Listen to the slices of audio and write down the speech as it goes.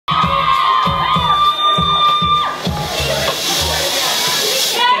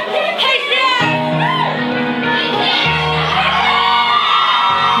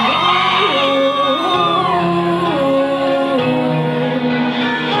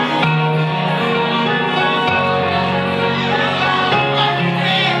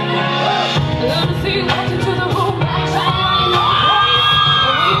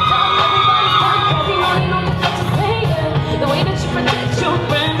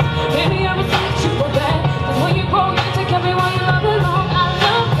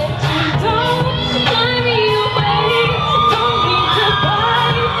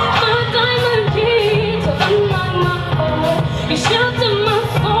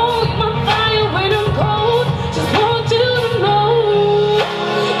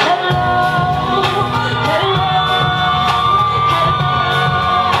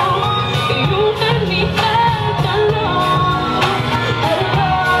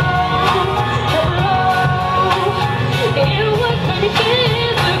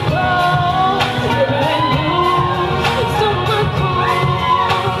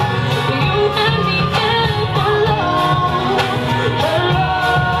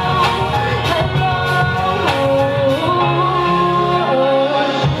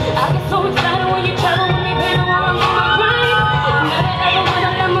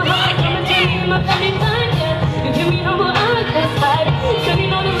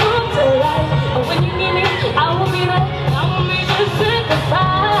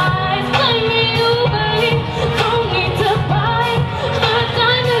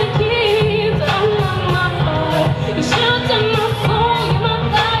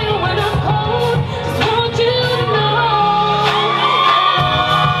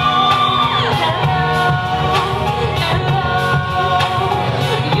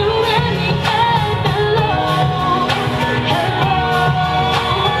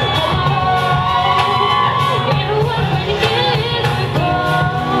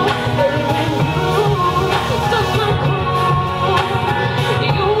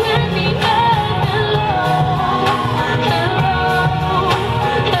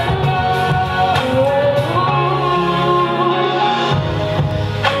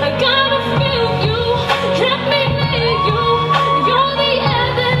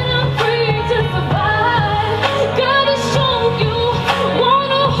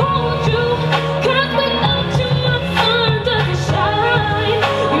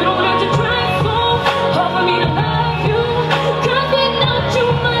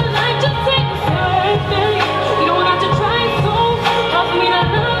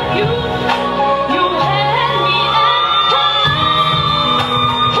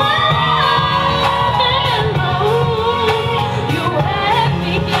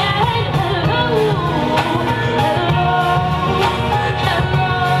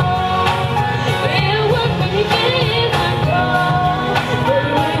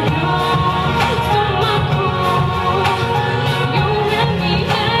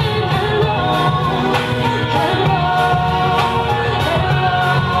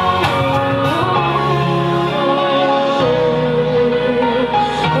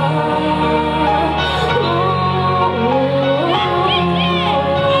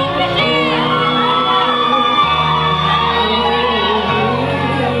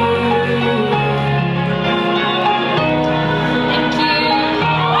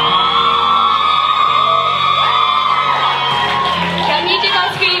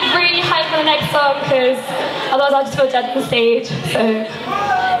privilege at the stage, so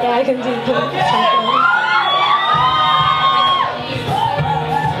yeah, I can do something.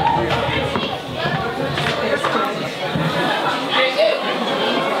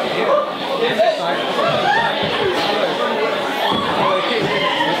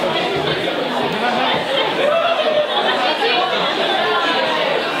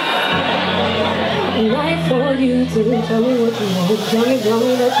 Night for you to tell me what you want. Tell me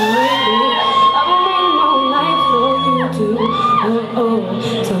that you need me. I've been waiting all night for you to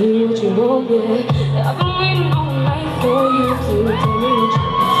tell me what you want, yeah. I've been waiting all night for you to tell me what you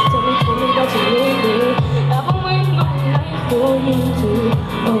want. Tell me that you need me. I've been waiting all night for you to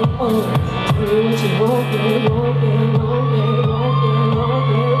tell me what you want, yeah, want, yeah, want, yeah, want, yeah, want,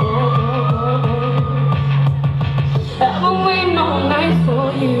 yeah, want, yeah. I've been waiting all night for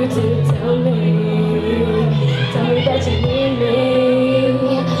you to tell me that you need me.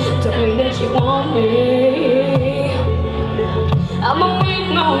 Tell me that you want me. I've been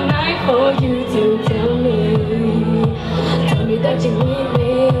waiting all night for you to tell me that you need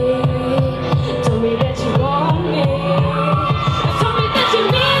me. Tell me that you want me. Tell me that you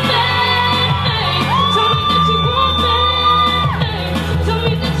need me. Tell me that you want me. Tell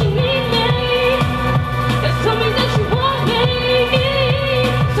me that you need me. Tell me that you want me.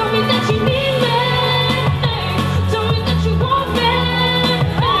 Tell me that you need me.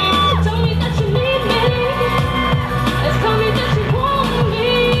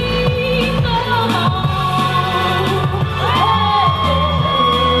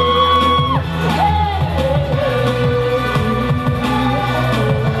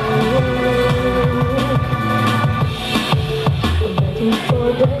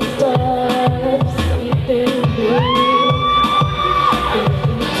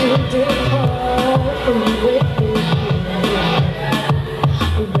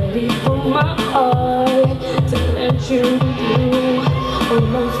 You do, oh,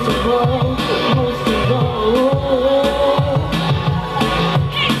 most of all, most of all.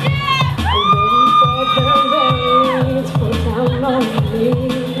 I'm ready for the rain to fall down on me.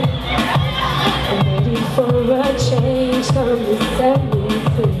 I'm ready for a change, come to set me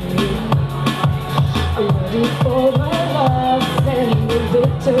free. I'm ready for my love and the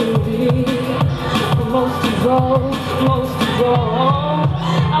victory. Most of all.